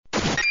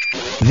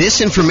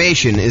This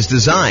information is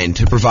designed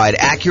to provide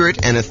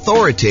accurate and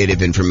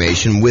authoritative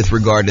information with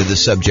regard to the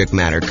subject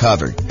matter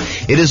covered.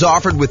 It is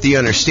offered with the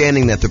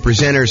understanding that the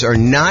presenters are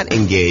not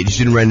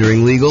engaged in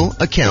rendering legal,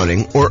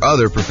 accounting, or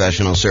other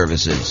professional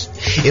services.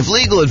 If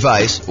legal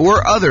advice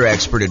or other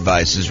expert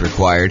advice is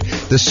required,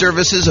 the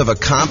services of a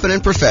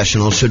competent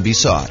professional should be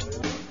sought.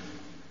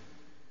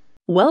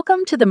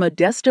 Welcome to the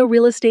Modesto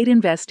Real Estate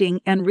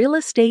Investing and Real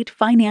Estate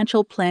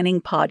Financial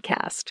Planning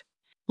Podcast.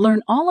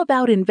 Learn all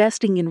about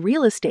investing in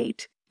real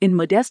estate in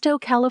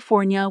Modesto,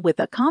 California, with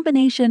a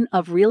combination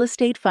of real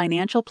estate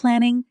financial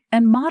planning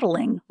and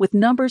modeling with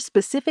numbers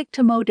specific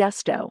to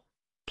Modesto,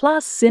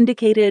 plus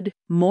syndicated,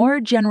 more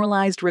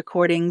generalized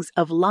recordings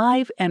of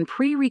live and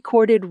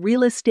pre-recorded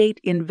real estate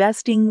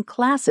investing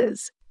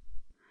classes.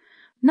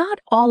 Not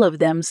all of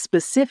them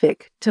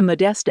specific to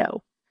Modesto.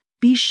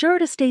 Be sure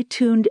to stay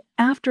tuned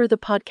after the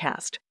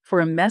podcast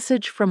for a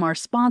message from our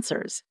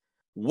sponsors.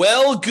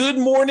 Well, good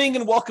morning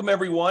and welcome,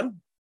 everyone.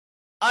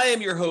 I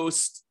am your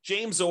host,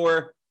 James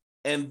Orr,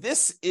 and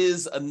this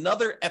is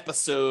another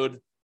episode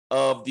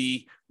of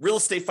the Real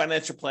Estate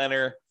Financial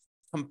Planner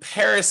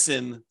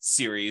comparison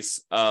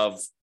series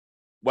of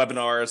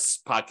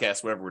webinars,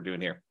 podcasts, whatever we're doing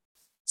here.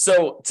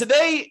 So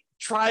today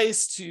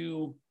tries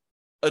to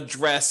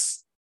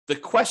address the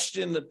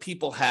question that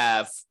people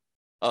have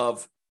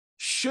of,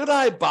 should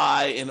I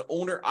buy an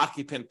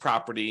owner-occupant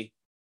property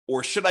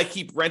or should I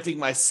keep renting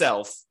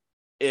myself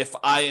if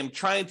I am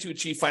trying to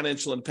achieve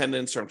financial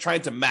independence or I'm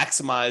trying to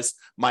maximize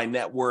my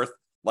net worth?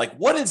 Like,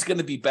 what is going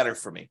to be better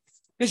for me?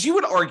 Because you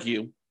would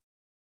argue,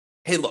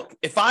 hey, look,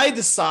 if I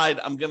decide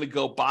I'm going to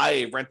go buy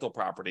a rental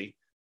property,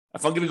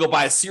 if I'm going to go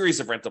buy a series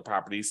of rental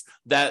properties,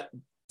 that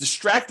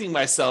distracting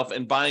myself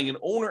and buying an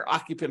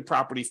owner-occupant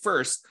property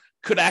first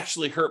could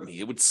actually hurt me.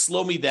 It would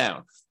slow me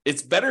down.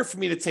 It's better for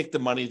me to take the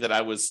money that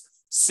I was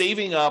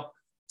saving up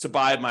to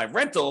buy my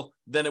rental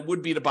than it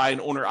would be to buy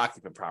an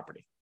owner-occupant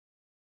property.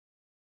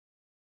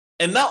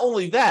 And not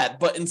only that,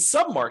 but in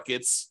some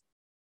markets,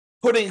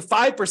 putting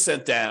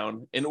 5%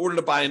 down in order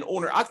to buy an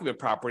owner-occupant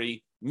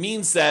property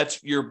means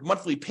that your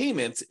monthly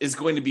payment is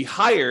going to be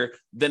higher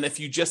than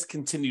if you just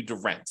continue to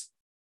rent,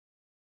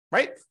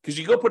 right? Because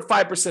you go put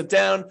 5%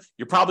 down,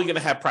 you're probably going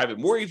to have private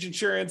mortgage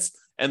insurance,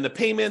 and the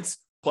payments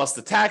plus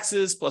the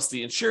taxes plus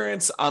the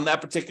insurance on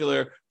that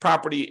particular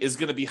property is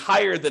going to be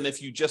higher than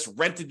if you just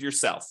rented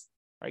yourself,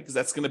 right? Because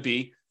that's going to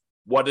be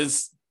what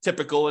is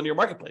typical in your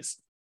marketplace.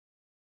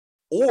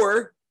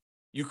 Or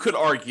you could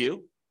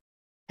argue,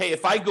 hey,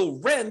 if I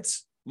go rent,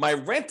 my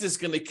rent is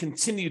going to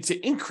continue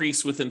to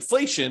increase with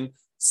inflation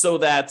so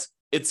that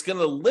it's going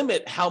to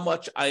limit how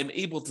much I'm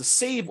able to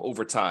save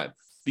over time.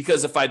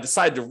 Because if I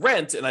decide to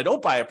rent and I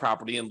don't buy a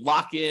property and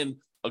lock in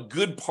a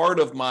good part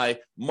of my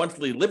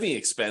monthly living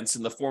expense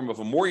in the form of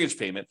a mortgage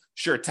payment,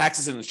 sure,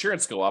 taxes and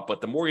insurance go up,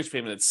 but the mortgage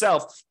payment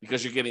itself,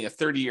 because you're getting a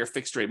 30-year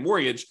fixed rate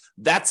mortgage,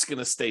 that's going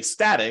to stay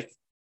static.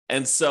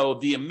 And so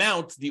the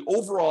amount, the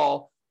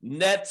overall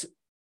net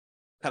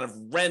kind of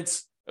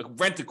rent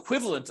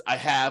equivalent I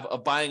have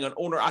of buying an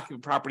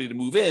owner-occupant property to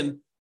move in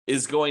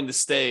is going to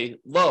stay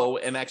low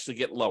and actually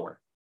get lower.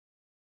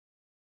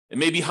 It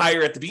may be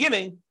higher at the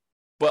beginning,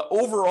 but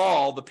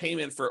overall, the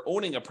payment for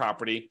owning a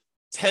property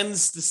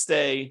tends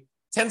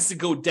to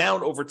go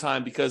down over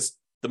time because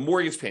the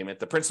mortgage payment,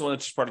 the principal and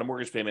interest part of the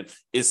mortgage payment,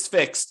 is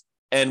fixed.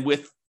 And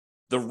with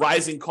the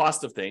rising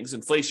cost of things,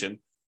 inflation,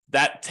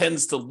 that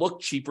tends to look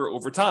cheaper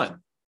over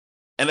time.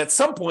 And at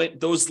some point,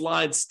 those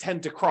lines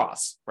tend to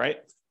cross, right?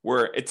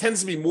 Where it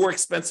tends to be more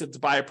expensive to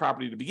buy a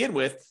property to begin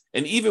with.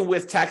 And even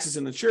with taxes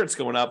and insurance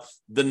going up,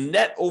 the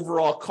net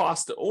overall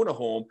cost to own a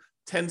home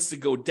tends to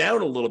go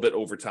down a little bit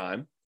over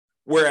time.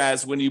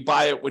 Whereas when you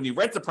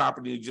rent the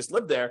property and you just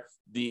live there,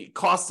 the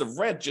cost of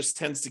rent just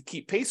tends to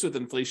keep pace with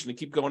inflation and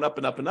keep going up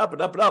and up and up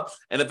and up and up.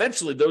 And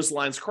eventually those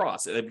lines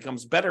cross and it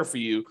becomes better for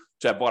you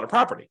to have bought a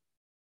property.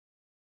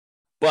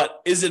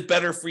 But is it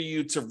better for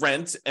you to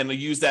rent and to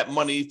use that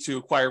money to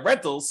acquire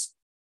rentals?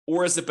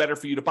 Or is it better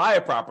for you to buy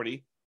a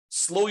property,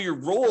 slow your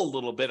roll a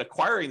little bit,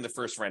 acquiring the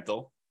first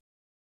rental,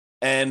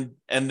 and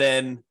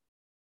then,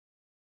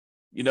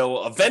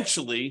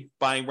 eventually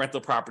buying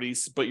rental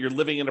properties, but you're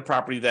living in a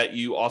property that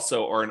you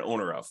also are an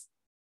owner of?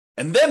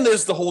 And then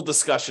there's the whole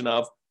discussion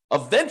of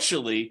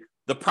eventually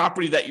the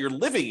property that you're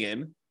living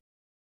in,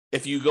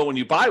 if you go and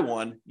you buy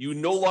one, you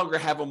no longer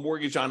have a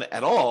mortgage on it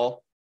at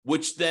all,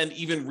 which then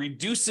even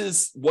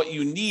reduces what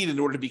you need in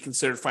order to be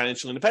considered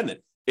financially independent.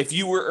 If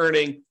you were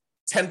earning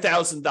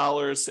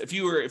 $10,000, if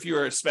you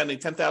were spending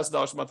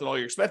 $10,000 a month on all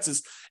your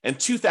expenses and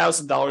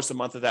 $2,000 a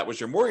month of that was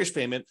your mortgage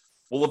payment,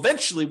 well,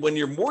 eventually when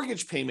your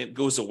mortgage payment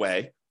goes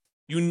away,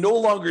 you no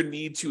longer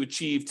need to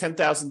achieve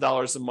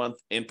 $10,000 a month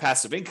in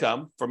passive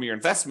income from your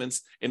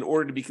investments in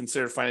order to be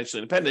considered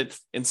financially independent.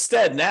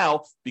 Instead,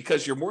 now,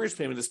 because your mortgage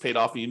payment is paid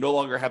off and you no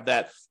longer have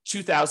that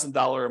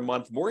 $2,000 a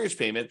month mortgage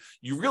payment,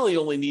 you really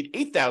only need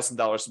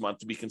 $8,000 a month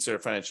to be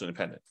considered financially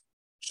independent.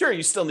 Sure,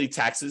 you still need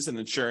taxes and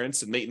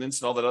insurance and maintenance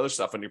and all that other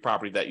stuff on your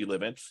property that you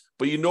live in,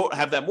 but you don't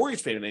have that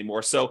mortgage payment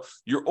anymore. So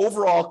your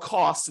overall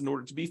cost in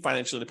order to be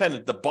financially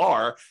independent, the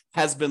bar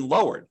has been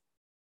lowered.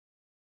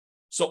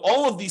 So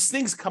all of these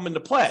things come into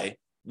play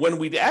when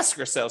we ask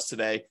ourselves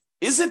today,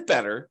 is it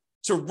better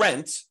to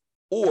rent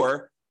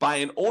or buy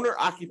an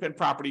owner-occupant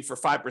property for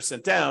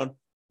 5% down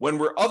when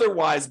we're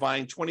otherwise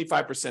buying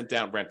 25%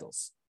 down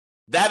rentals?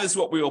 That is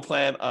what we will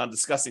plan on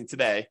discussing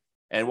today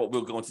and what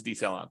we'll go into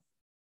detail on.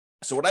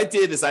 So what I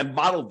did is I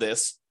modeled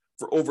this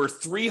for over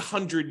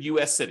 300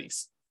 US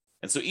cities.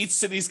 And so each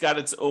city's got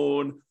its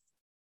own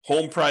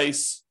home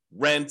price,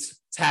 rent,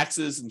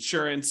 taxes,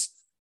 insurance.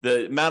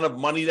 The amount of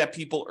money that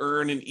people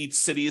earn in each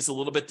city is a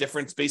little bit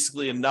different. It's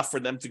basically enough for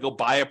them to go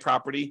buy a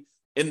property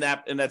in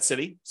that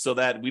city so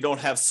that we don't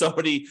have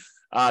somebody,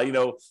 I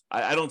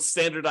don't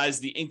standardize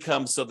the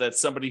income so that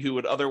somebody who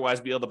would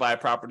otherwise be able to buy a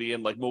property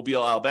in like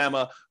Mobile,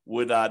 Alabama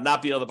would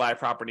not be able to buy a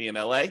property in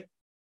LA.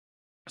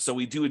 So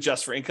we do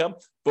adjust for income.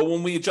 But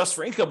when we adjust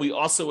for income, we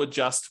also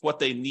adjust what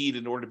they need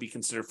in order to be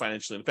considered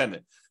financially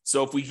independent.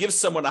 So if we give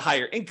someone a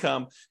higher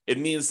income, it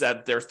means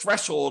that their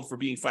threshold for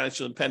being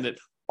financially independent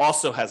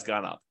also has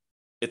gone up.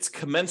 It's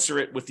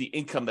commensurate with the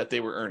income that they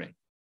were earning.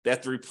 They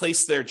have to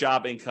replace their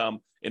job income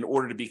in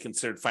order to be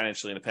considered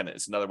financially independent.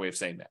 It's another way of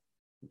saying that.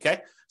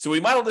 Okay, so we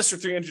modeled this for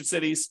 300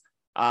 cities,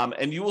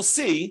 and you will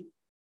see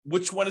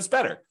which one is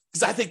better.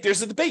 Because I think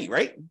there's a debate,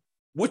 right?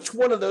 Which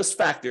one of those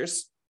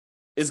factors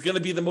is going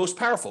to be the most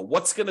powerful?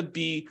 What's going to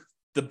be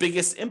the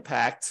biggest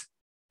impact,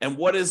 and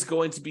what is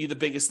going to be the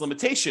biggest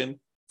limitation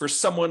for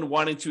someone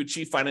wanting to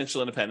achieve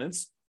financial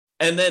independence?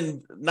 And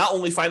then not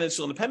only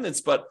financial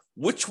independence, but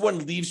which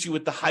one leaves you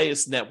with the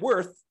highest net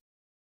worth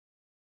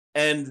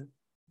and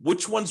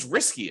which one's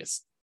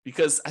riskiest?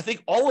 Because I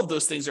think all of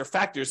those things are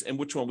factors in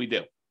which one we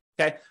do.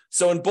 Okay,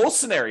 so in both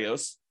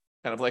scenarios,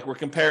 kind of like we're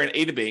comparing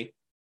A to B,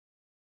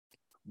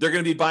 they're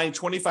going to be buying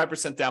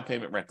 25% down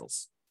payment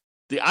rentals.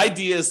 The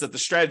idea is that the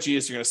strategy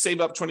is you're going to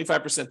save up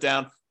 25%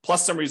 down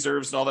plus some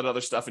reserves and all that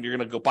other stuff, and you're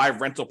going to go buy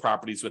rental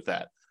properties with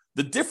that.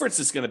 The difference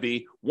is going to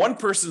be one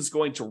person's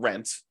going to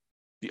rent,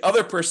 the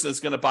other person is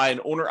going to buy an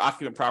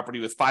owner-occupant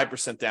property with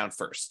 5% down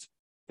first.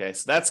 Okay,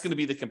 so that's going to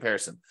be the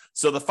comparison.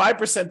 So the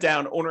 5%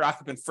 down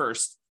owner-occupant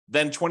first,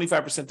 then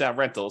 25% down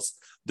rentals,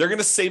 they're going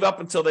to save up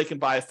until they can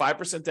buy a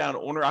 5% down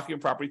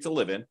owner-occupant property to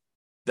live in.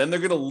 Then they're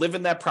going to live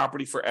in that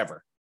property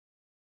forever.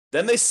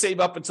 Then they save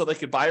up until they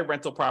could buy a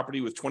rental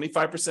property with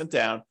 25%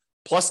 down,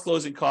 plus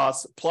closing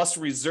costs, plus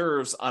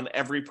reserves on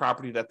every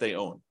property that they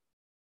own,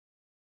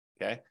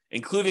 okay,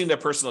 including their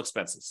personal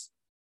expenses.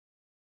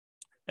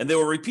 And they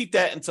will repeat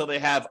that until they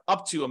have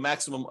up to a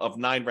maximum of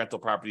 9 rental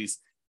properties,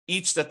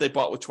 each that they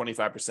bought with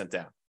 25%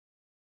 down.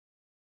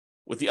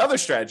 With the other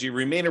strategy,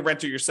 remain a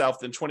renter yourself,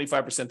 then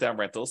 25% down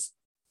rentals,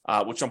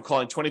 which I'm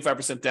calling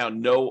 25%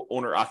 down, no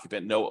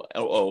owner-occupant, no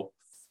OO.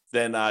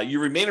 Then you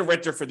remain a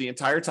renter for the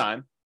entire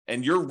time,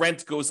 and your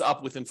rent goes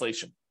up with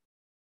inflation,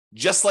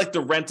 just like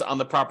the rent on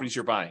the properties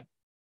you're buying.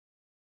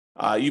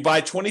 You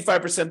buy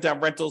 25%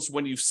 down rentals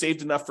when you've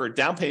saved enough for a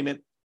down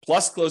payment,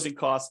 plus closing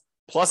costs,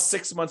 plus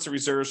 6 months of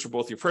reserves for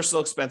both your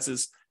personal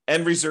expenses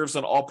and reserves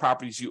on all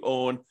properties you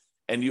own.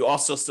 And you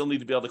also still need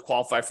to be able to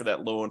qualify for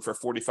that loan for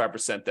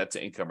 45% debt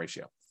to income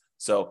ratio.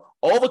 So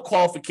all the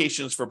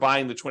qualifications for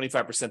buying the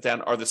 25%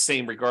 down are the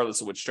same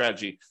regardless of which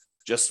strategy.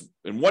 Just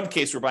in one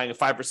case, we're buying a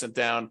 5%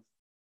 down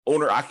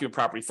owner-occupant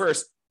property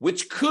first,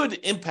 which could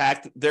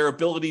impact their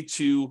ability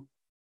to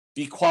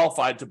be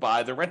qualified to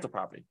buy the rental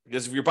property.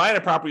 Because if you're buying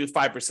a property with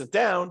 5%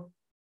 down,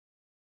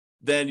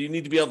 then you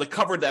need to be able to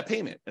cover that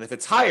payment. And if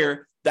it's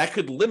higher, that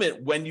could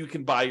limit when you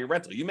can buy your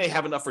rental. You may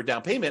have enough for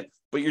down payment,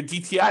 but your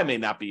DTI may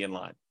not be in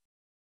line.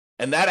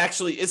 And that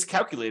actually is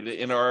calculated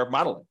in our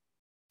modeling.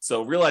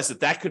 So realize that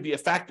that could be a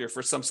factor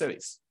for some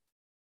cities.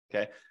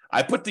 Okay,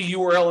 I put the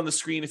URL on the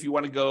screen if you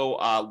want to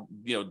go,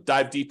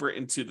 dive deeper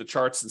into the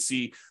charts and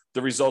see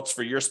the results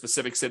for your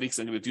specific city. Because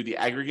I'm going to do the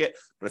aggregate.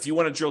 But if you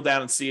want to drill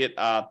down and see it,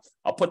 I'll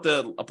put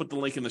the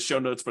link in the show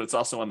notes, but it's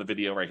also on the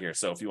video right here.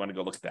 So if you want to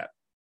go look at that.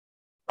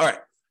 All right.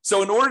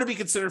 So in order to be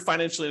considered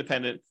financially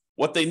independent,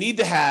 what they need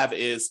to have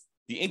is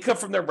the income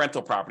from their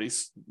rental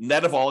properties,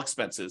 net of all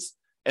expenses,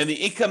 and the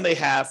income they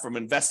have from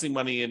investing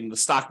money in the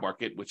stock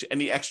market, which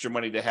any extra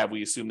money they have,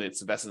 we assume that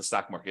it's invested in the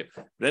stock market.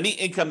 But any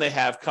income they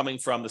have coming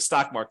from the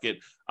stock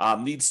market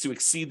needs to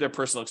exceed their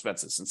personal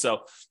expenses. And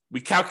so we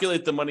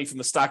calculate the money from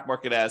the stock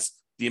market as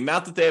the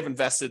amount that they have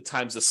invested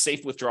times the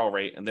safe withdrawal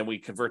rate, and then we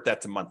convert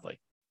that to monthly.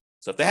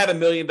 So if they have $1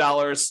 million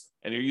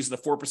and you're using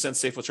the 4%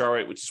 safe withdrawal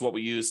rate, which is what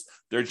we use,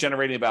 they're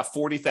generating about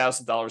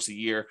 $40,000 a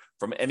year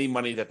from any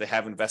money that they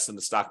have invested in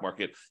the stock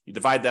market. You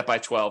divide that by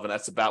 12, and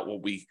that's about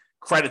what we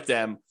credit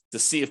them to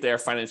see if they are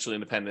financially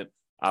independent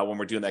when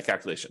we're doing that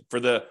calculation.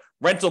 For the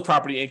rental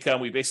property income,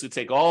 we basically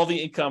take all the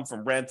income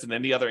from rent and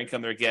any other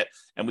income they get,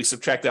 and we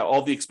subtract out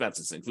all the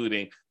expenses,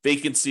 including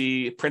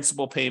vacancy,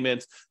 principal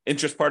payment,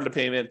 interest part of the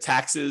payment,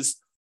 taxes,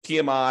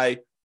 PMI,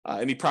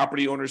 any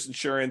property owner's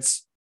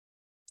insurance,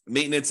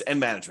 maintenance, and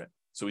management.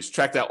 So we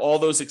subtract out all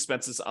those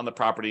expenses on the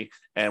property,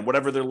 and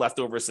whatever they're left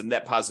over is a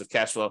net positive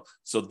cash flow.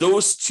 So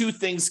those two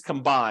things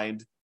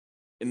combined,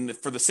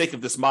 for the sake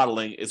of this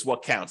modeling, is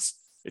what counts.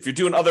 If you're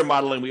doing other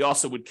modeling, we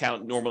also would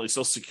count normally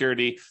Social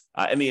Security,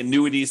 any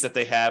annuities that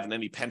they have, and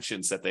any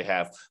pensions that they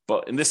have.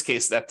 But in this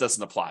case, that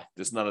doesn't apply.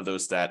 There's none of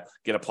those that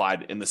get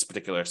applied in this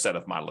particular set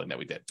of modeling that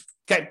we did.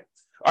 Okay.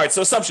 All right.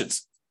 So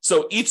assumptions.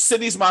 So each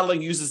city's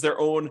modeling uses their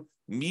own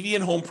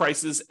median home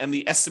prices and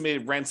the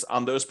estimated rents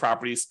on those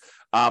properties.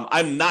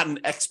 I'm not an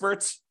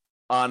expert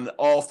on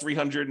all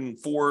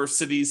 304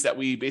 cities that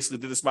we basically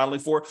did this modeling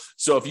for.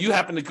 So if you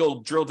happen to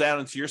go drill down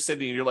into your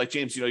city and you're like,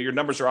 James, your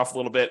numbers are off a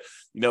little bit,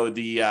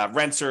 the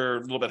rents are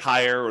a little bit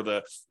higher, or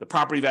the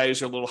property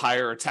values are a little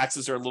higher, or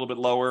taxes are a little bit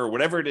lower, or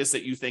whatever it is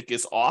that you think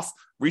is off,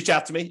 reach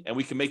out to me and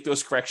we can make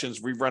those corrections,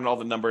 rerun all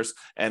the numbers,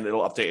 and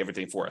it'll update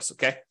everything for us.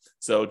 Okay.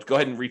 So go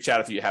ahead and reach out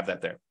if you have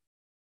that there.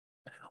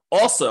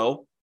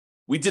 Also,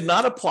 we did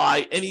not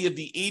apply any of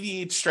the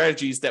 88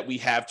 strategies that we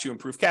have to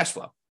improve cash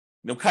flow.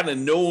 Kind of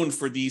known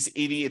for these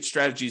 88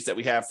 strategies that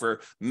we have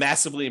for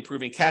massively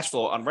improving cash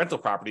flow on rental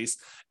properties.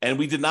 And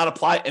we did not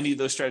apply any of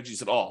those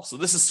strategies at all. So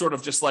this is sort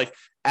of just like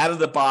out of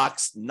the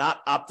box,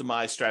 not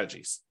optimized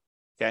strategies.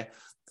 Okay.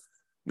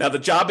 Now, the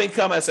job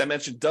income, as I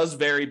mentioned, does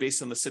vary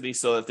based on the city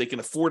so that they can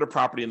afford a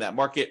property in that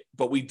market.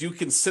 But we do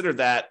consider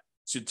that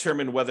to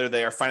determine whether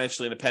they are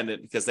financially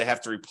independent, because they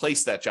have to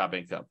replace that job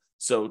income.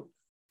 So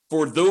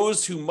for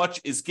those who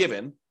much is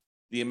given,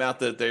 the amount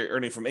that they're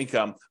earning from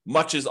income,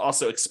 much is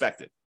also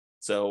expected.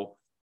 So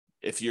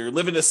if you're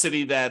living in a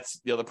city that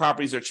the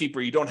properties are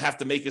cheaper, you don't have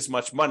to make as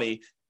much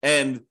money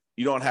and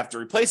you don't have to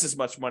replace as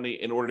much money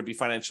in order to be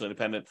financially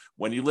independent.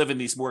 When you live in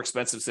these more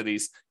expensive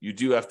cities, you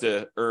do have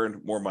to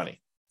earn more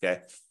money.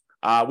 Okay.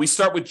 We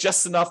start with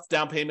just enough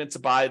down payment to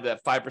buy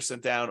that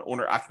 5% down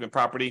owner-occupant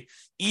property.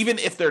 Even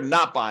if they're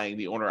not buying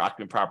the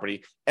owner-occupant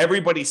property,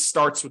 everybody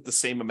starts with the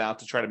same amount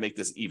to try to make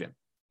this even.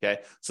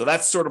 Okay, so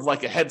that's sort of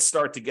like a head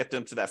start to get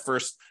them to that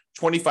first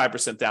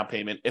 25% down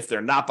payment if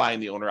they're not buying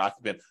the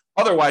owner-occupant.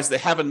 Otherwise, they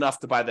have enough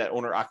to buy that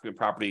owner-occupant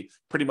property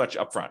pretty much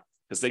upfront,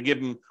 because we give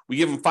them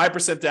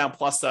 5% down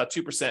plus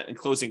 2% in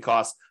closing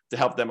costs to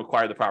help them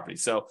acquire the property.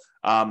 So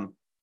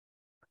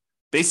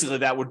basically,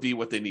 that would be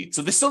what they need.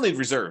 So they still need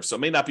reserves. So it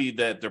may not be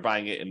that they're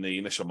buying it in the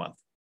initial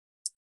month.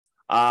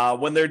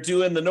 When they're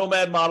doing the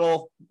nomad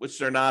model, which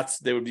they're not,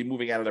 they would be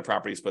moving out of their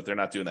properties, but they're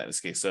not doing that in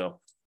this case. So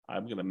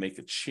I'm going to make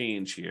a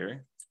change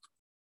here.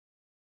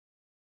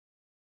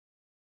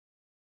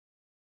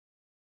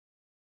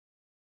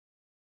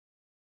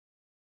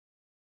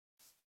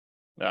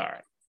 All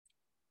right.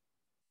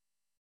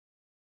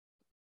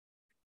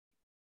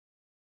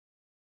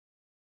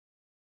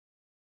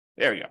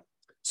 There we go.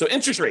 So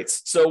interest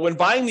rates. So when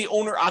buying the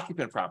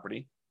owner-occupant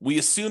property, we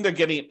assume they're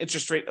getting an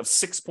interest rate of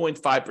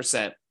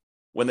 6.5%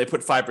 when they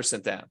put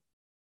 5% down.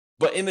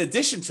 But in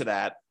addition to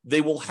that, they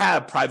will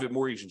have private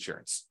mortgage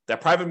insurance. That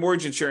private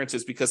mortgage insurance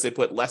is because they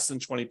put less than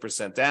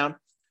 20% down,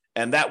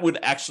 and that would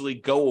actually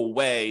go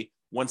away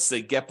once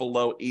they get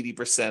below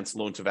 80%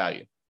 loan to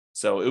value.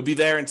 So it would be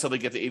there until they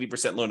get to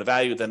 80% loan to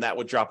value, then that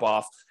would drop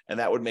off, and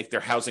that would make their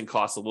housing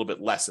costs a little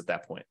bit less at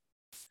that point.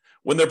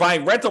 When they're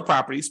buying rental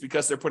properties,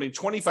 because they're putting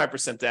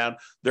 25% down,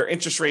 their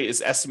interest rate is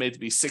estimated to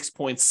be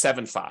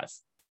 6.75.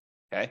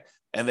 Okay.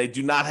 And they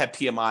do not have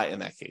PMI in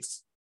that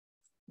case.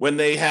 When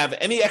they have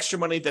any extra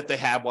money that they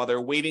have while they're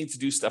waiting to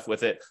do stuff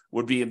with it,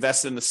 would be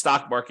invested in the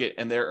stock market,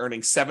 and they're earning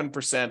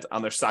 7%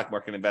 on their stock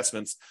market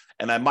investments.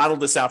 And I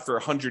modeled this out for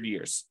 100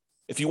 years.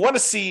 If you want to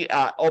see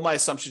all my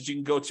assumptions, you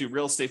can go to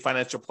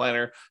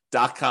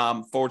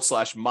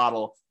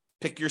realestatefinancialplanner.com/model,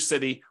 pick your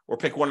city or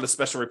pick one of the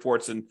special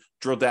reports and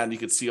drill down. You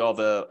can see all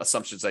the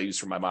assumptions I use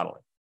for my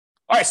modeling.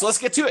 All right, so let's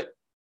get to it.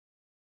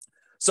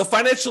 So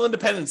financial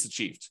independence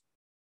achieved.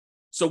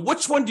 So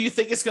which one do you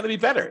think is going to be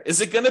better?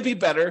 Is it going to be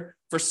better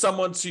for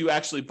someone to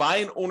actually buy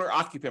an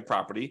owner-occupant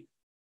property,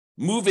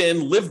 move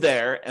in, live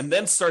there, and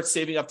then start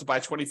saving up to buy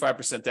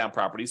 25% down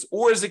properties?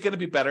 Or is it going to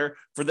be better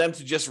for them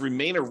to just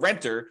remain a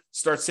renter,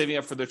 start saving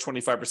up for their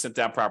 25%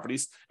 down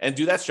properties, and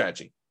do that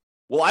strategy?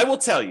 Well, I will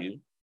tell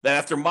you that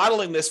after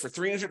modeling this for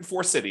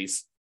 304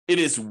 cities, it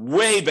is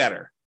way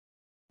better,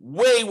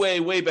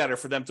 way better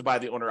for them to buy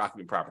the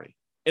owner-occupant property.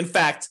 In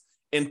fact,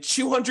 in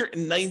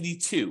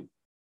 292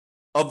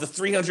 of the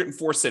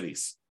 304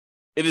 cities,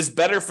 it is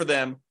better for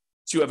them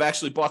to have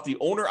actually bought the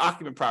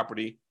owner-occupant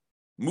property,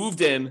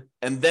 moved in,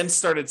 and then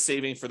started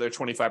saving for their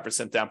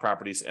 25% down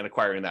properties and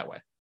acquiring that way.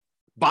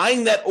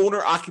 Buying that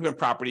owner-occupant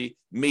property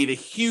made a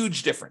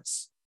huge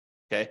difference.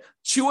 Okay,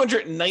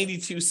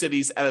 292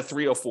 cities out of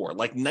 304,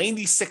 like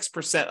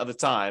 96% of the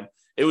time,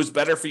 it was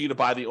better for you to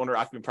buy the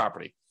owner-occupant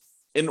property.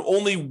 In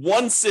only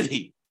one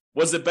city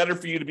was it better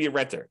for you to be a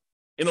renter.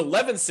 In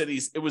 11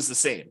 cities, it was the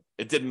same.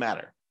 It didn't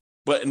matter.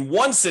 But in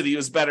one city, it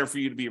was better for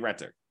you to be a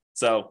renter.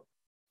 So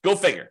go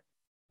figure.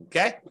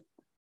 Okay.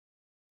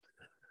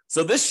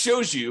 So this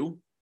shows you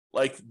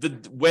like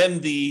when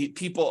the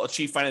people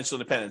achieve financial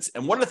independence.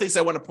 And one of the things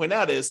I want to point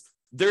out is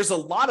there's a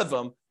lot of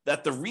them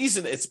that the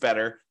reason it's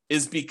better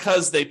is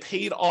because they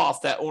paid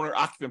off that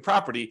owner-occupant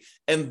property,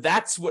 and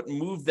that's what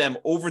moved them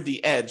over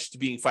the edge to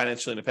being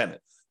financially independent.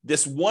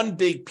 This one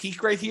big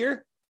peak right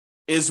here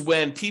is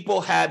when people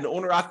had an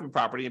owner-occupant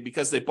property, and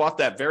because they bought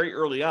that very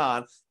early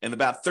on, and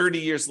about 30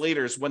 years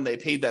later is when they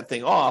paid that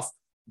thing off,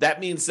 that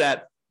means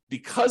that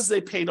because they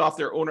paid off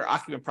their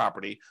owner-occupant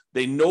property,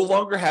 they no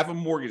longer have a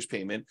mortgage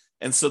payment,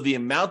 and so the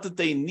amount that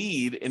they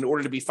need in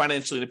order to be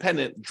financially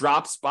independent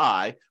drops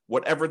by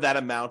whatever that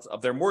amount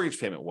of their mortgage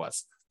payment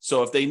was.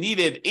 So if they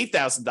needed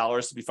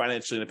 $8,000 to be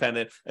financially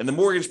independent and the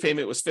mortgage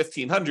payment was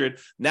 $1,500,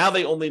 now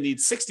they only need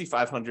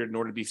 $6,500 in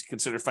order to be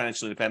considered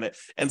financially independent.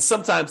 And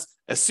sometimes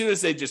as soon as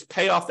they just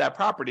pay off that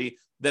property,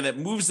 then it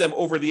moves them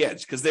over the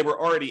edge because they were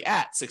already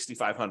at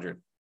 $6,500.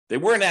 They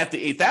weren't at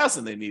the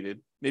 $8,000 they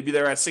needed. Maybe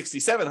they're at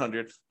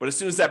 $6,700, but as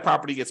soon as that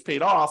property gets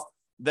paid off,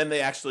 then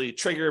they actually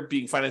trigger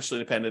being financially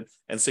independent.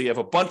 And so you have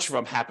a bunch of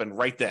them happen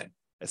right then,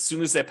 as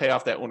soon as they pay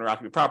off that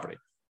owner-occupant property.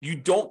 You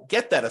don't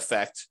get that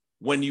effect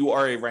when you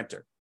are a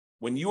renter.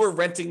 When you are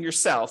renting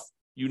yourself,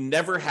 you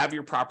never have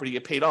your property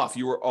get paid off.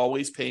 You are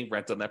always paying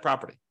rent on that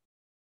property.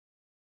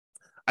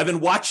 I've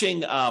been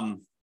watching a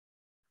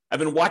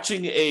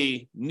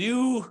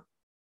new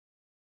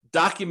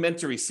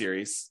documentary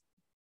series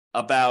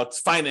about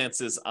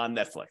finances on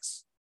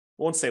Netflix.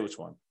 I won't say which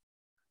one,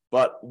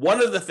 but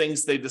one of the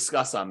things they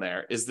discuss on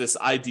there is this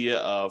idea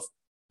of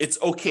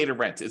it's okay to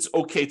rent. It's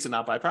okay to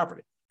not buy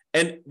property.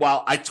 And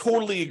while I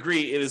totally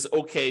agree it is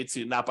okay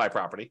to not buy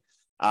property,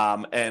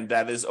 and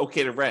that is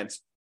okay to rent,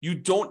 you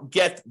don't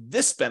get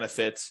this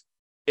benefit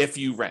if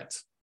you rent.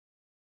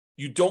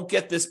 You don't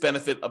get this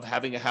benefit of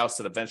having a house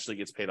that eventually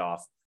gets paid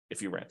off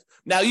if you rent.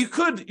 Now, you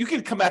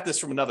could come at this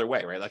from another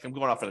way, right? Like I'm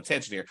going off on a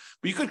tangent here,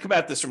 but you could come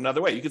at this from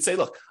another way. You could say,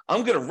 look,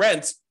 I'm going to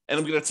rent and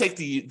I'm going to take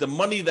the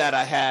money that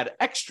I had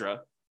extra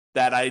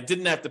that I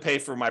didn't have to pay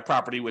for my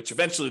property, which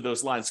eventually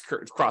those lines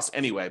cross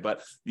anyway.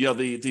 But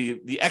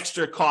the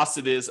extra cost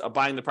it is of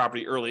buying the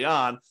property early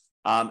on,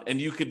 and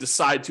you could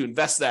decide to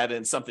invest that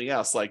in something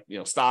else like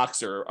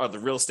stocks or other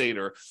real estate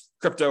or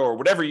crypto or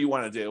whatever you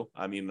want to do.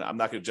 I mean, I'm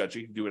not going to judge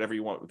you. You can do whatever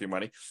you want with your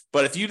money.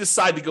 But if you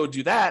decide to go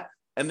do that,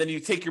 and then you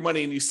take your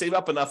money and you save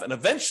up enough, and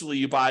eventually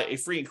you buy a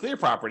free and clear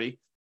property,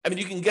 I mean,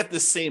 you can get the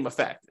same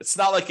effect. It's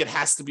not like it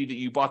has to be that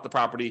you bought the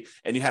property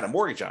and you had a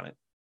mortgage on it.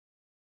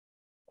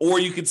 Or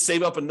you could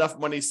save up enough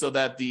money so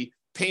that the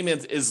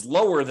payment is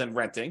lower than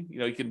renting.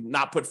 You can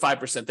not put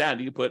 5% down.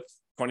 You can put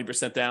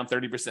 20% down,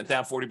 30%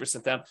 down,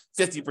 40% down,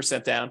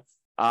 50% down,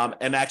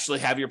 and actually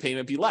have your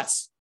payment be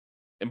less.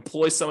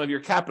 Employ some of your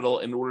capital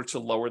in order to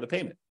lower the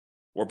payment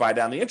or buy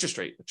down the interest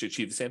rate to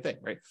achieve the same thing,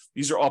 right?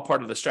 These are all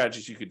part of the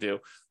strategies you could do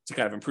to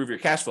kind of improve your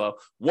cash flow.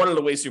 One of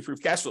the ways to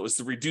improve cash flow is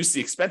to reduce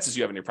the expenses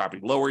you have in your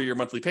property, lower your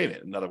monthly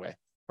payment, another way,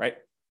 right?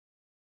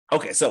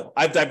 Okay, so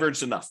I've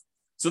diverged enough.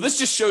 So this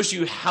just shows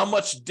you how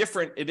much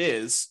different it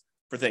is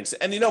for things.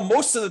 And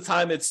most of the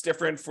time it's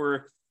different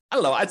for, I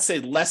don't know, I'd say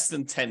less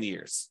than 10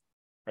 years,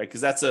 right?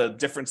 Because that's a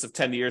difference of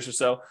 10 years or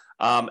so.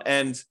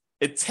 And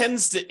it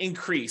tends to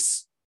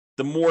increase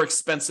the more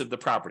expensive the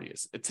property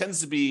is. It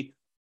tends to be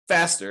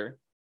faster,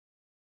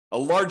 a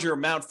larger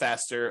amount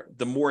faster,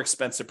 the more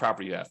expensive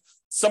property you have.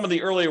 Some of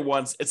the earlier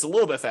ones, it's a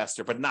little bit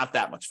faster, but not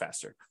that much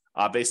faster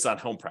based on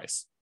home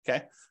price,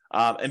 okay?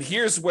 And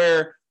here's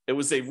where it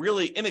was a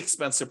really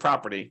inexpensive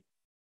property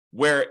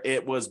where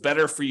it was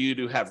better for you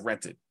to have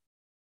rented.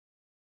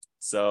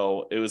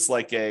 So it was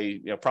like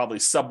a probably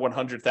sub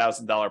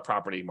 $100,000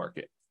 property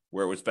market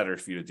where it was better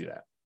for you to do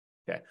that.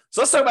 Okay, so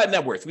let's talk about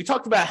net worth. We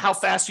talked about how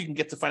fast you can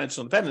get to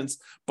financial independence,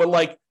 but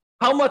like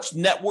how much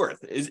net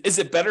worth? Is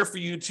it better for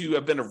you to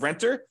have been a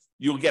renter?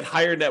 You'll get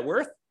higher net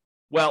worth?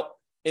 Well,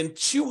 in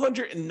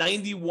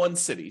 291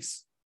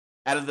 cities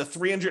out of the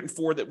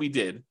 304 that we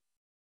did,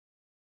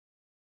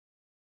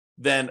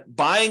 then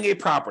buying a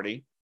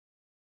property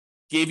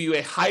gave you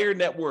a higher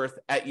net worth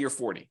at year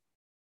 40.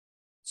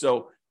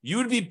 So you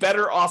would be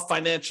better off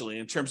financially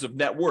in terms of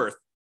net worth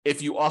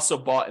if you also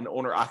bought an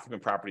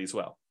owner-occupant property as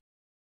well.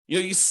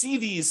 You see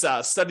these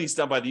studies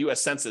done by the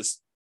U.S.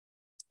 Census,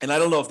 and I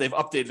don't know if they've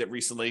updated it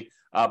recently,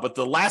 but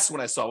the last one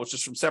I saw, which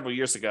is from several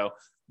years ago,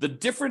 the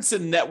difference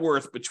in net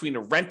worth between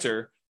a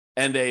renter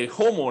and a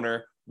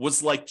homeowner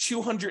was like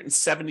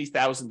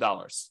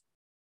 $270,000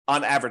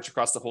 on average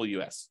across the whole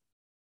U.S.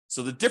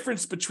 So the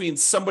difference between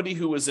somebody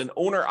who was an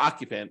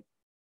owner-occupant,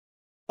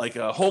 like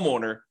a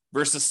homeowner,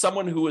 versus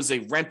someone who was a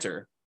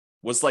renter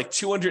was like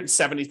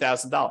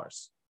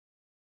 $270,000.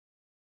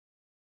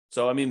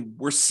 So, I mean,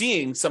 we're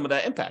seeing some of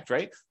that impact,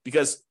 right?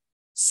 Because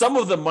some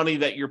of the money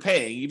that you're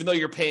paying, even though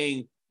you're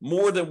paying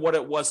more than what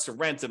it was to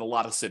rent in a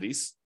lot of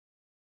cities,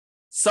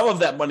 some of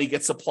that money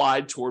gets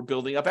applied toward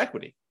building up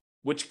equity,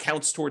 which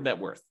counts toward net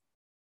worth,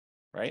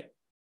 right?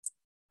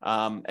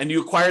 And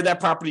you acquired that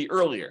property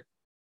earlier.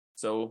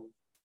 So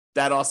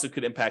that also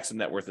could impact some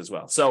net worth as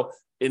well. So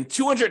in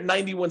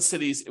 291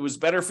 cities, it was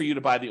better for you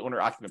to buy the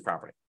owner-occupant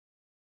property.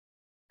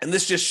 And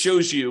this just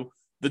shows you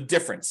the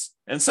difference.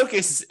 And in some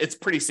cases, it's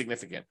pretty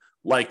significant,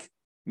 like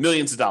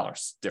millions of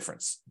dollars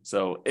difference.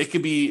 So it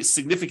could be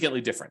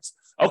significantly different.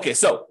 Okay,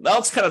 so now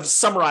let's kind of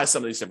summarize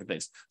some of these different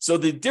things. So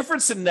the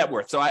difference in net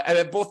worth. So I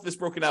have both this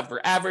broken out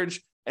for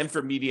average and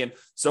for median.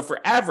 So for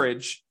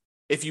average,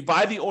 if you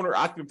buy the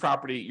owner-occupant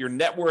property, your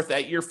net worth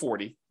at year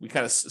 40, we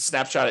kind of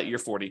snapshot at year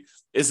 40,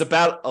 is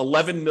about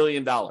 $11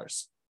 million.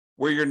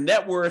 Where your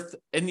net worth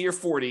in year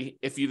 40,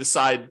 if you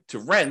decide to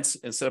rent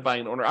instead of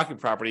buying an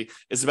owner-occupant property,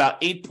 is about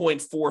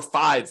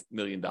 $8.45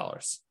 million.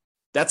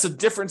 That's a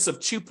difference of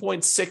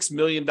 $2.6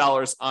 million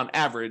on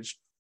average,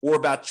 or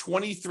about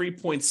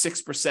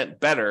 23.6%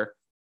 better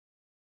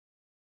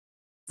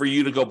for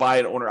you to go buy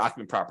an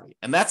owner-occupant property.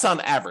 And that's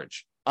on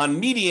average. On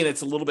median,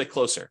 it's a little bit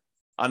closer.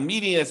 On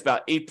median, it's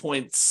about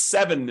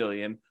 8.7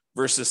 million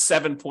versus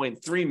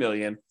 7.3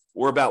 million,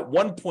 or about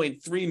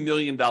 $1.3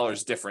 million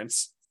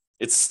difference.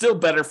 It's still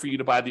better for you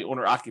to buy the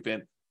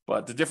owner-occupant,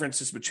 but the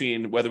difference is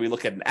between whether we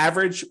look at an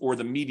average or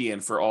the median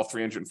for all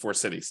 304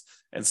 cities.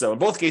 And so in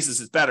both cases,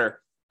 it's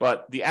better,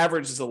 but the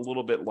average is a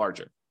little bit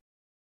larger.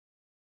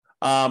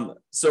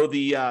 So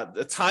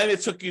the time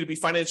it took you to be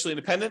financially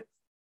independent,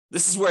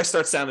 this is where I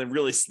start sounding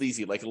really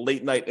sleazy, like a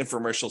late night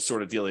infomercial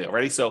sort of dealio.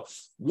 Ready? So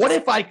what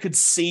if I could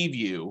save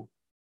you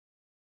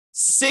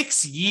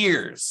 6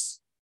 years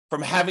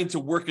from having to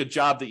work a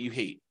job that you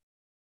hate?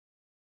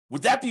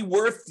 Would that be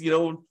worth,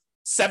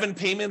 7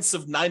 payments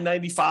of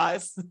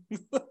 $995?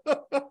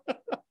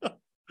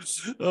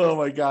 Oh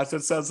my gosh,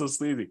 that sounds so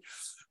sleazy.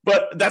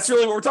 But that's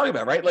really what we're talking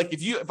about, right? Like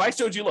if I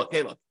showed you, look,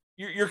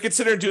 you're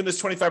considering doing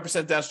this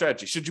 25% down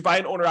strategy. Should you buy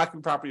an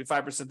owner-occupant property at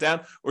 5%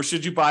 down, or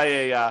should you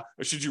buy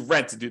or should you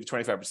rent to do the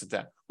 25%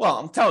 down? Well,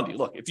 I'm telling you,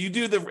 look, if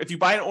you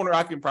buy an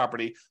owner-occupant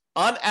property,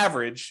 on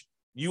average,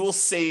 you will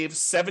save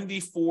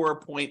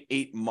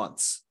 74.8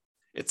 months.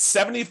 It's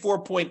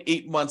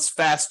 74.8 months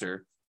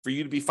faster for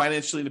you to be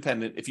financially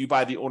independent if you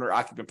buy the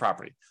owner-occupant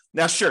property.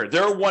 Now, sure,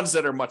 there are ones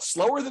that are much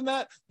slower than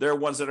that. There are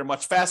ones that are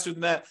much faster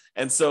than that.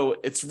 And so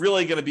it's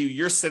really going to be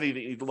your city that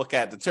you need to look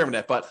at to determine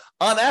that. But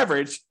on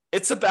average,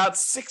 it's about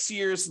 6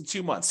 years and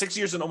 2 months, 6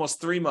 years and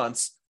almost 3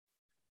 months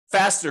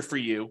faster for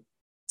you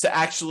to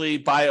actually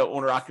buy an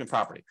owner-occupant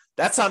property.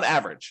 That's on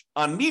average.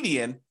 On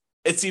median,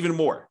 it's even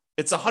more.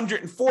 It's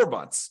 104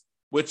 months.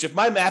 Which, if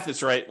my math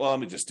is right, well, let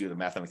me just do the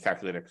math on the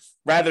calculator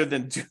rather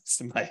than do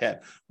this in my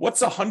head. What's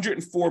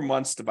 104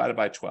 months divided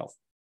by 12?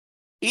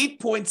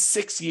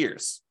 8.6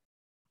 years.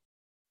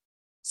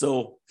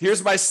 So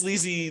here's my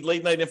sleazy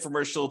late night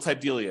infomercial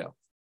type dealio.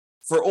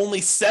 For only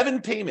 7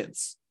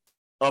 payments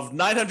of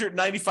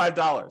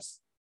 $995,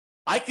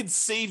 I could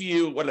save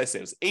you, what did I say?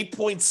 It was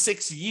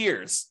 8.6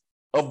 years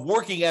of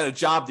working at a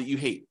job that you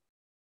hate,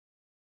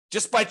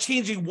 just by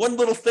changing one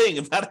little thing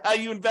about how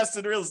you invest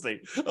in real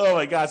estate. Oh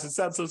my gosh, it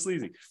sounds so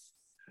sleazy.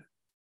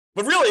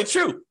 But really, it's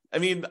true. I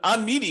mean,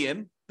 on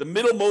median, the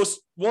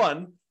middlemost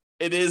one,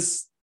 it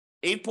is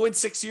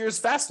 8.6 years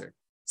faster.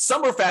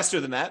 Some are faster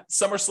than that.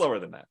 Some are slower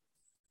than that.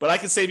 But I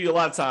can save you a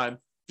lot of time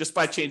just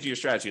by changing your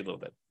strategy a little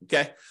bit,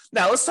 okay?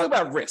 Now, let's talk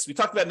about risk. We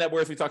talked about net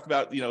worth. We talked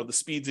about, the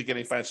speeds of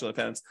getting financial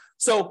independence.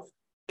 So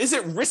is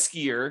it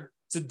riskier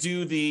to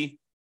do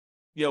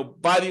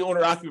buy the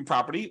owner-occupant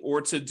property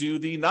or to do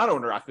the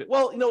non-owner-occupant?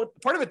 Well,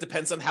 part of it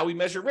depends on how we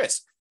measure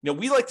risk.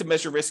 We like to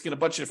measure risk in a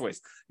bunch of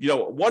different ways.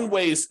 One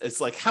way is it's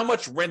like how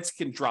much rent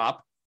can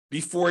drop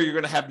before you're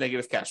going to have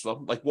negative cash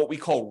flow, like what we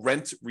call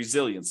rent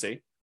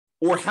resiliency,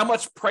 or how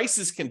much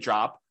prices can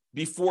drop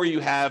before you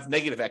have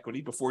negative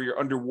equity, before you're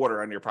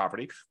underwater on your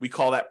property. We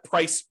call that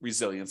price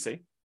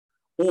resiliency.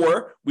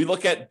 Or we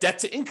look at debt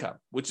to income,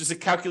 which is a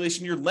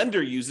calculation your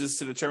lender uses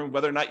to determine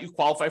whether or not you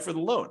qualify for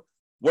the loan.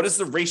 What is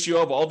the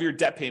ratio of all of your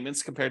debt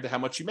payments compared to how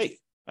much you make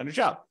on your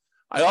job?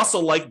 I also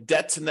like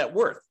debt to net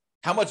worth,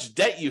 how much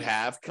debt you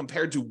have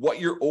compared to what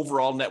your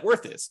overall net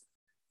worth is.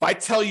 If I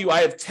tell you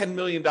I have $10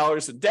 million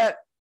in debt,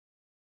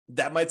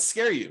 that might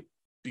scare you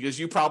because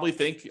you probably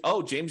think,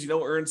 oh, James,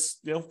 earns,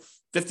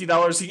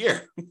 $50 a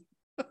year.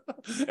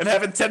 And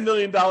having $10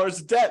 million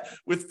in debt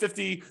with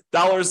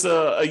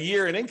 $50 a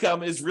year in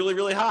income is really,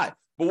 really high.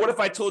 But what if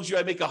I told you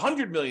I make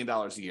 $100 million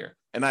a year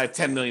and I have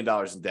 $10 million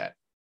in debt?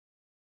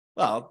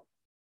 Well,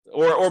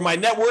 or my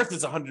net worth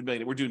is $100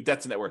 million. We're doing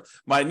debt to net worth.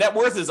 My net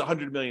worth is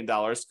 $100 million,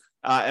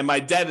 and my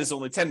debt is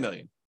only $10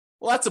 million.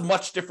 Well, that's a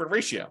much different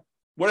ratio.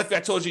 What if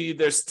I told you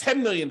there's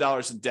 $10 million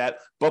in debt,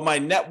 but my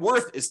net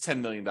worth is $10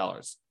 million?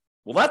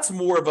 Well, that's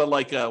more of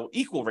a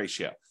equal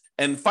ratio.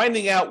 And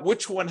finding out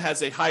which one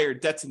has a higher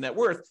debt to net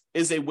worth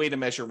is a way to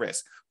measure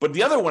risk. But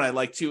the other one I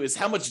like too is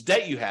how much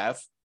debt you have,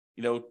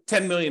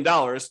 $10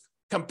 million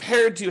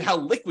compared to how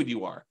liquid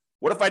you are.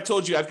 What if I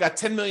told you I've got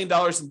 $10 million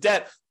in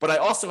debt, but I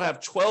also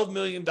have $12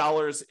 million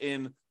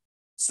in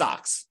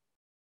stocks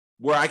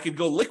where I could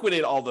go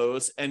liquidate all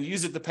those and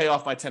use it to pay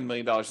off my $10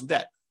 million in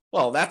debt?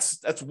 Well,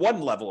 that's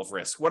one level of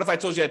risk. What if I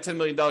told you I had $10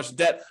 million in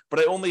debt, but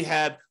I only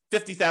had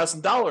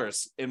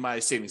 $50,000 in my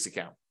savings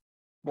account?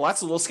 Well,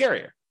 that's a little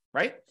scarier,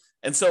 right?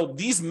 And so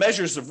these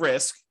measures of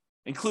risk,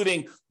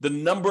 including the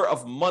number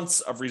of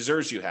months of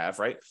reserves you have,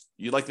 right?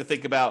 You like to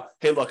think about,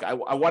 hey, look, I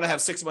want to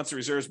have 6 months of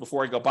reserves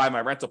before I go buy my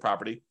rental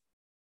property.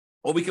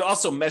 Well, we can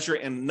also measure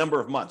it in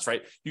number of months,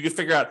 right? You can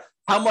figure out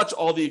how much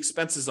all the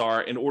expenses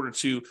are in order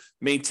to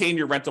maintain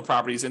your rental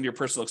properties and your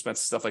personal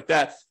expenses, stuff like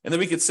that. And then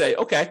we could say,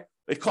 okay,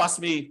 it cost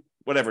me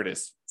whatever it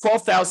is,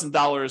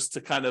 $12,000 to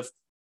kind of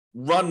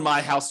run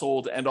my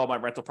household and all my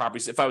rental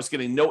properties if I was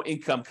getting no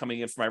income coming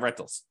in for my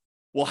rentals.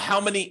 Well,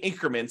 how many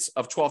increments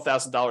of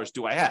 $12,000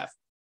 do I have?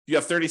 If you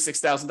have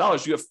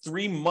 $36,000, you have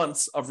 3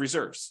 months of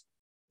reserves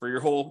for your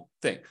whole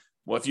thing.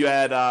 Well, if you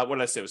had, what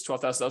did I say? It was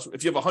 $12,000.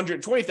 If you have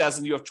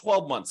 $120,000, you have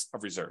 12 months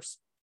of reserves.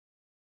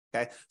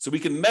 Okay. So we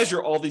can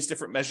measure all these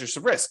different measures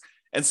of risk.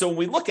 And so when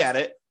we look at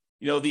it,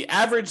 the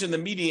average and the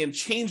median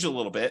change a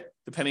little bit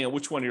depending on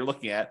which one you're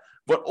looking at.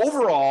 But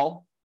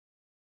overall,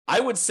 I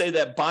would say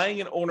that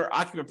buying an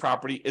owner-occupant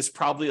property is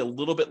probably a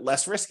little bit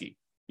less risky.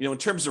 In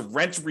terms of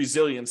rent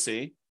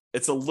resiliency,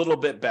 it's a little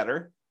bit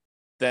better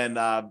than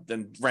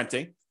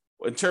renting.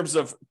 In terms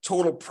of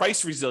total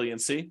price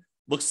resiliency,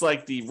 looks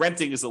like the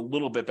renting is a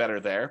little bit better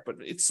there, but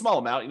it's a small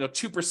amount,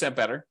 2%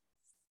 better.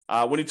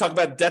 When you talk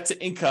about debt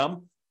to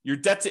income, your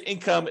debt to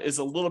income is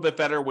a little bit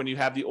better when you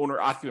have the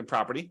owner-occupant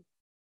property.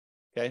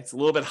 Okay, it's a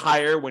little bit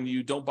higher when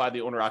you don't buy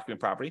the owner-occupant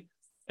property.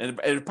 And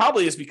it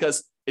probably is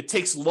because it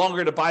takes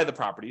longer to buy the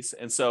properties.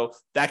 And so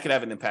that could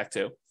have an impact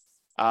too.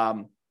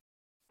 And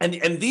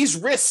these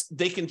risks,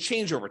 they can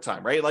change over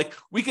time, right? Like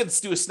we could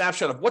do a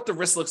snapshot of what the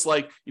risk looks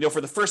like,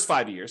 for the first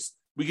 5 years.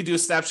 We could do a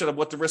snapshot of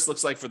what the risk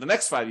looks like for the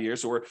next 5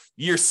 years or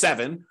year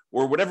 7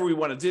 or whatever we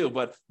want to do.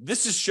 But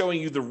this is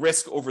showing you the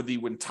risk over the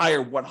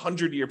entire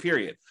 100-year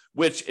period,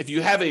 which if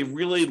you have a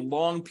really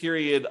long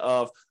period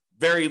of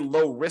very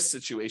low risk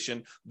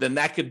situation, then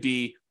that could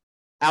be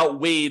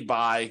outweighed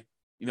by,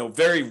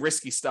 very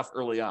risky stuff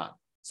early on.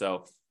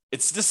 So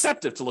it's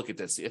deceptive to look at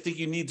this. I think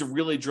you need to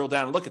really drill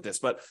down and look at this,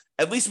 but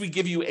at least we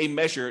give you a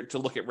measure to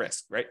look at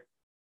risk, right?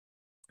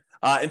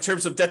 In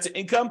terms of debt to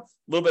income, a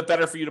little bit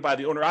better for you to buy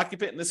the owner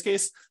occupant in this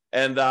case.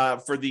 And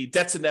for the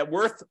debt to net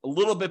worth, a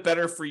little bit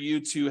better for you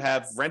to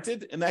have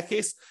rented in that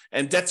case.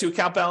 And debt to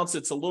account balance,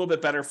 it's a little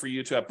bit better for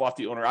you to have bought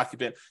the owner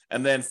occupant.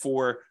 And then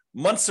for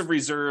months of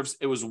reserves,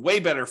 it was way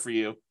better for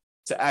you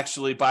to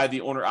actually buy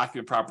the owner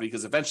occupant property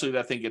because eventually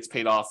that thing gets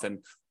paid off and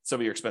some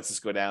of your expenses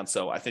go down.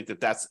 So I think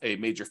that that's a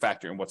major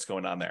factor in what's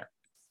going on there.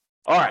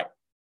 All right.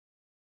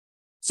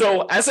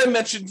 So as I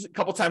mentioned a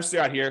couple times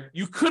throughout here,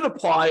 you could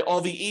apply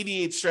all the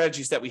 88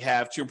 strategies that we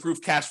have to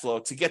improve cash flow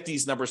to get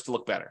these numbers to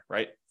look better,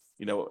 right?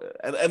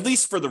 At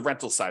least for the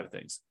rental side of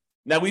things.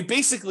 Now, we've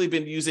basically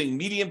been using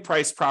median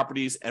price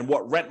properties and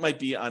what rent might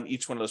be on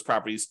each one of those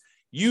properties.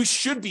 You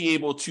should be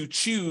able to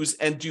choose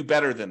and do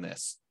better than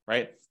this,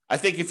 right? I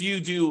think if you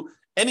do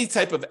any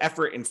type of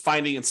effort in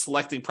finding and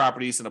selecting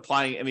properties and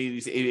applying any of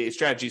these 88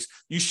 strategies,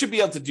 you should be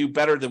able to do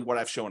better than what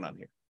I've shown on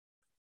here.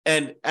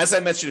 And as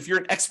I mentioned, if you're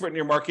an expert in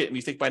your market and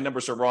you think my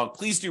numbers are wrong,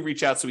 please do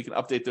reach out so we can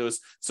update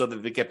those so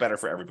that they get better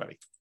for everybody.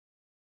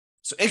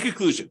 So in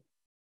conclusion,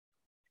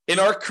 in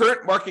our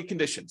current market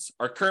conditions,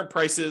 our current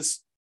prices,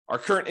 our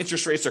current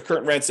interest rates, our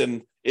current rents,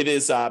 and it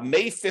is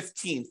May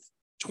 15th,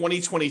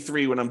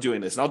 2023 when I'm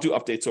doing this, and I'll do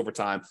updates over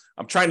time.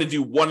 I'm trying to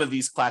do one of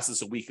these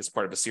classes a week as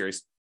part of a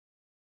series.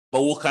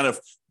 But we'll kind of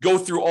go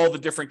through all the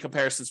different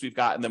comparisons we've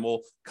got, and then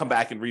we'll come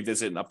back and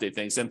revisit and update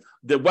things. And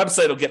the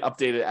website will get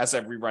updated as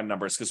I rerun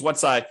numbers, because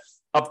once I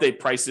update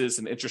prices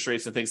and interest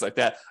rates and things like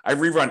that, I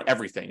rerun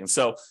everything. And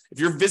so if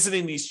you're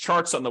visiting these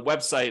charts on the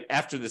website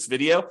after this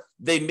video,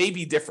 they may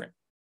be different.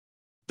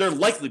 They're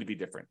likely to be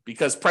different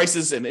because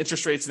prices and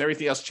interest rates and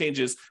everything else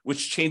changes,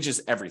 which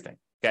changes everything.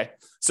 Okay.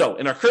 So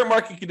in our current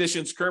market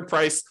conditions, current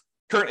price,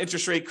 current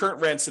interest rate,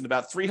 current rents in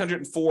about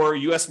 304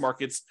 US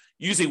markets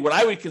using what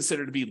I would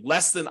consider to be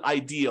less than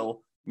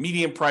ideal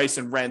median price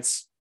and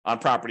rents on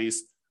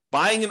properties,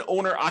 buying an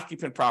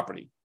owner-occupant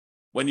property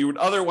when you would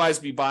otherwise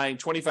be buying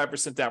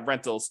 25% down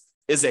rentals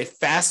is a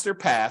faster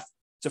path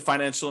to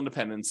financial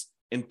independence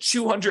in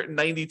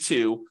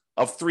 292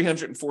 of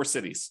 304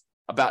 cities,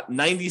 about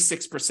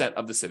 96%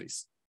 of the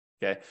cities.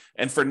 Okay.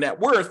 And for net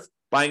worth,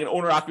 buying an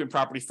owner-occupant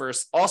property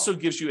first also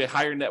gives you a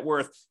higher net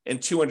worth in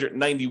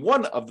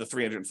 291 of the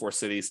 304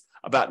 cities,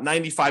 about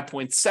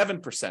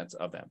 95.7%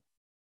 of them.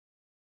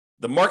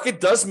 The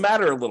market does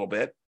matter a little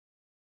bit,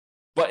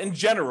 but in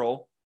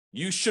general,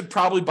 you should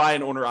probably buy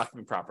an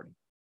owner-occupant property.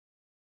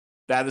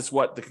 That is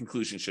what the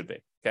conclusion should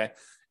be, okay?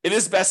 It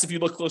is best if you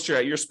look closer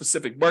at your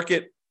specific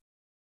market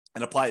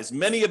and apply as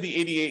many of the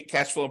 88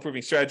 cash flow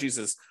improving strategies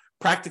as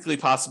practically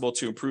possible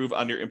to improve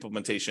on your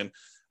implementation.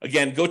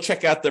 Again, go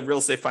check out the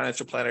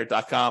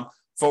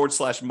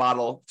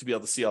realestatefinancialplanner.com/model to be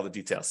able to see all the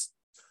details.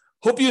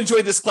 Hope you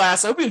enjoyed this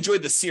class. I hope you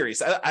enjoyed this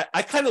series.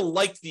 I kind of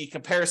like the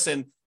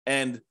comparison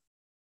and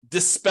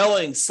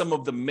dispelling some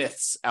of the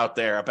myths out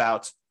there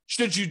about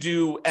should you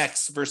do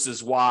X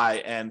versus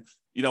Y and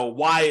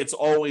why it's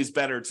always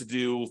better to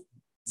do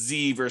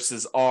Z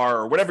versus R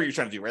or whatever you're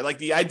trying to do, right? Like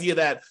the idea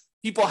that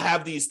people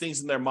have these things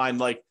in their mind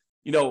like,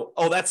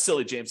 oh, that's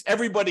silly, James.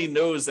 Everybody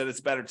knows that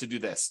it's better to do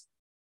this.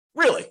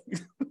 Really?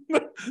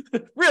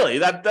 Really?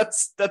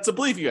 That's a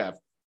belief you have.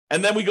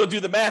 And then we go do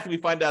the math and we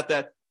find out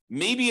that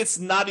maybe it's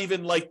not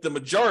even like the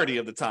majority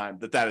of the time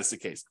that is the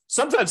case.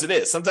 Sometimes it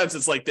is. Sometimes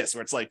it's like this,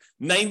 where it's like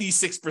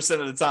 96%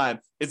 of the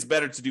time, it's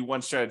better to do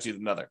one strategy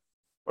than another.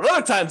 But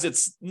other times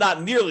it's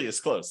not nearly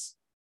as close.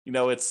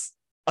 It's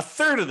a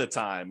third of the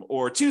time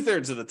or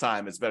 2/3 of the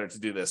time it's better to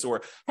do this,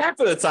 or half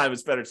of the time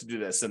it's better to do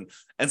this.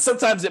 And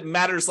sometimes it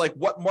matters like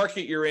what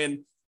market you're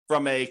in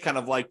from a kind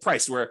of like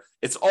price, where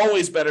it's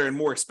always better in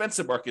more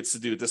expensive markets to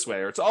do it this way,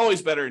 or it's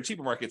always better in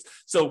cheaper markets.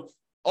 So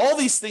all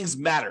these things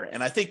matter.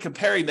 And I think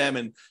comparing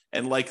them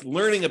and like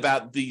learning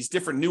about these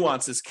different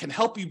nuances can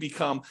help you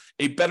become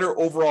a better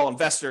overall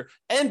investor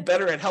and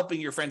better at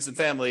helping your friends and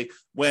family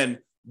when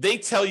they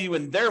tell you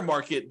in their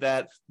market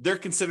that they're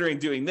considering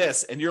doing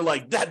this. And you're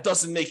like, that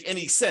doesn't make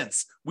any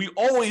sense. We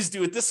always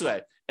do it this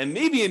way. And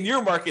maybe in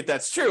your market,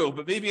 that's true,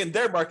 but maybe in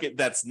their market,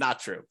 that's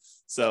not true.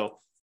 So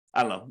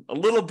I don't know, a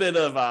little bit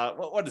of,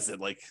 what is it?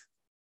 Like,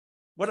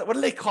 what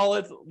do they call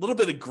it? A little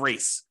bit of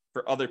grace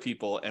for other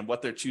people and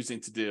what they're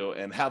choosing to do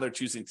and how they're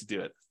choosing to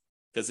do it.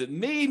 Because it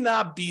may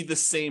not be the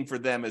same for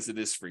them as it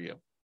is for you.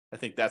 I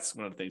think that's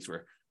one of the things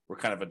we're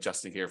kind of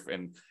adjusting here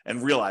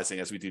and realizing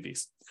as we do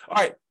these. All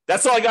right,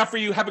 that's all I got for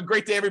you. Have a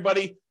great day,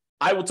 everybody.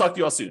 I will talk to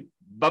you all soon.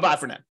 Bye-bye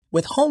for now.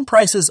 With home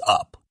prices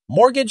up,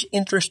 mortgage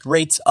interest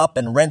rates up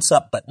and rents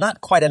up, but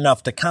not quite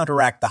enough to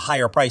counteract the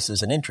higher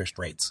prices and interest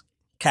rates,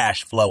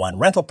 cash flow on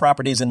rental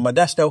properties in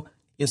Modesto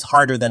is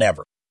harder than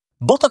ever.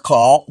 Book a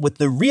call with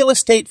the Real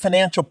Estate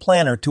Financial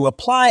Planner to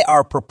apply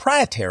our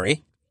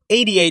proprietary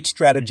 88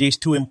 strategies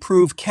to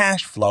improve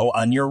cash flow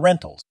on your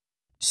rentals.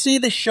 See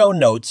the show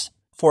notes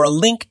for a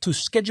link to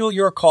schedule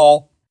your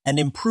call and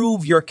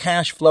improve your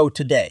cash flow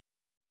today.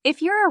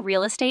 If you're a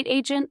real estate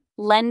agent,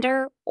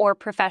 lender, or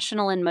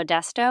professional in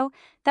Modesto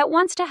that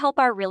wants to help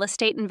our real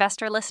estate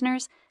investor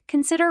listeners,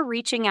 consider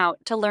reaching out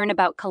to learn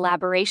about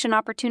collaboration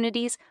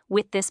opportunities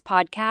with this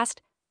podcast.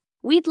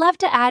 We'd love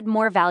to add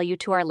more value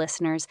to our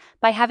listeners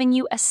by having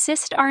you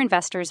assist our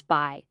investors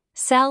buy,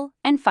 sell,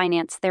 and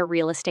finance their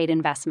real estate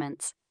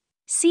investments.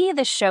 See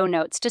the show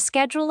notes to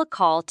schedule a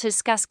call to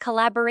discuss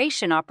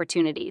collaboration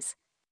opportunities.